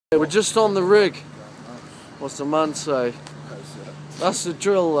We're just on the rig. What's the man say? That's the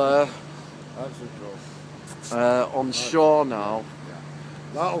drill there. That's the drill. On shore now. Yeah.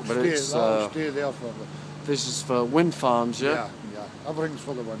 That'll stay there for the... This is for wind farms, yeah? Yeah. Everything's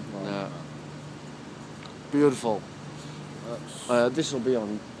for the wind farms. Yeah. Beautiful. This will be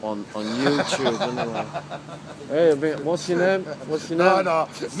on YouTube anyway. Hey, what's your name? What's your name?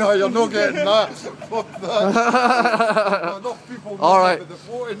 No, you're not getting that. Fuck that. Enough people know all right. the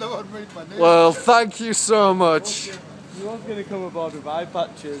photo never made my name. Well, thank you so much. You was going to come aboard with eye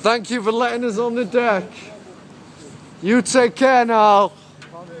patches. Thank you for letting us on the deck. You take care now.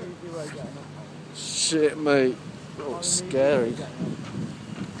 Shit, mate. Oh, it's scary.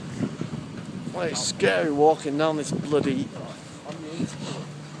 Well, it's scary walking down this bloody...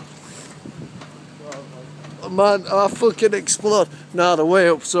 Man, I fucking explode. Nah, the way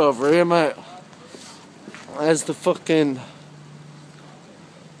up's over here, mate. There's the fucking...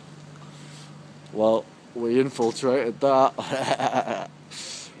 Well, we infiltrated that.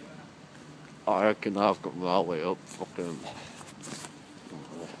 I reckon I've got my way up. Fucking...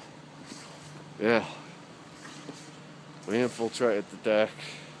 Yeah. We infiltrated the deck.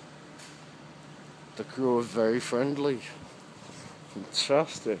 The crew was very friendly.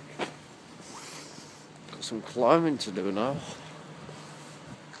 Fantastic. Got some climbing to do now.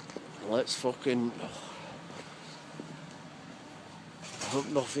 Let's fucking... I hope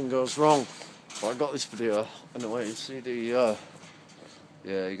nothing goes wrong. But I got this video. Anyway, you see the... yeah,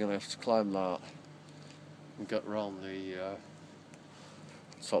 you're gonna have to climb that and get around the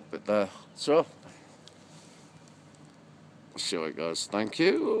top bit there. So, see how it goes. Thank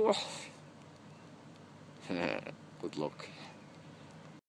you. Good luck.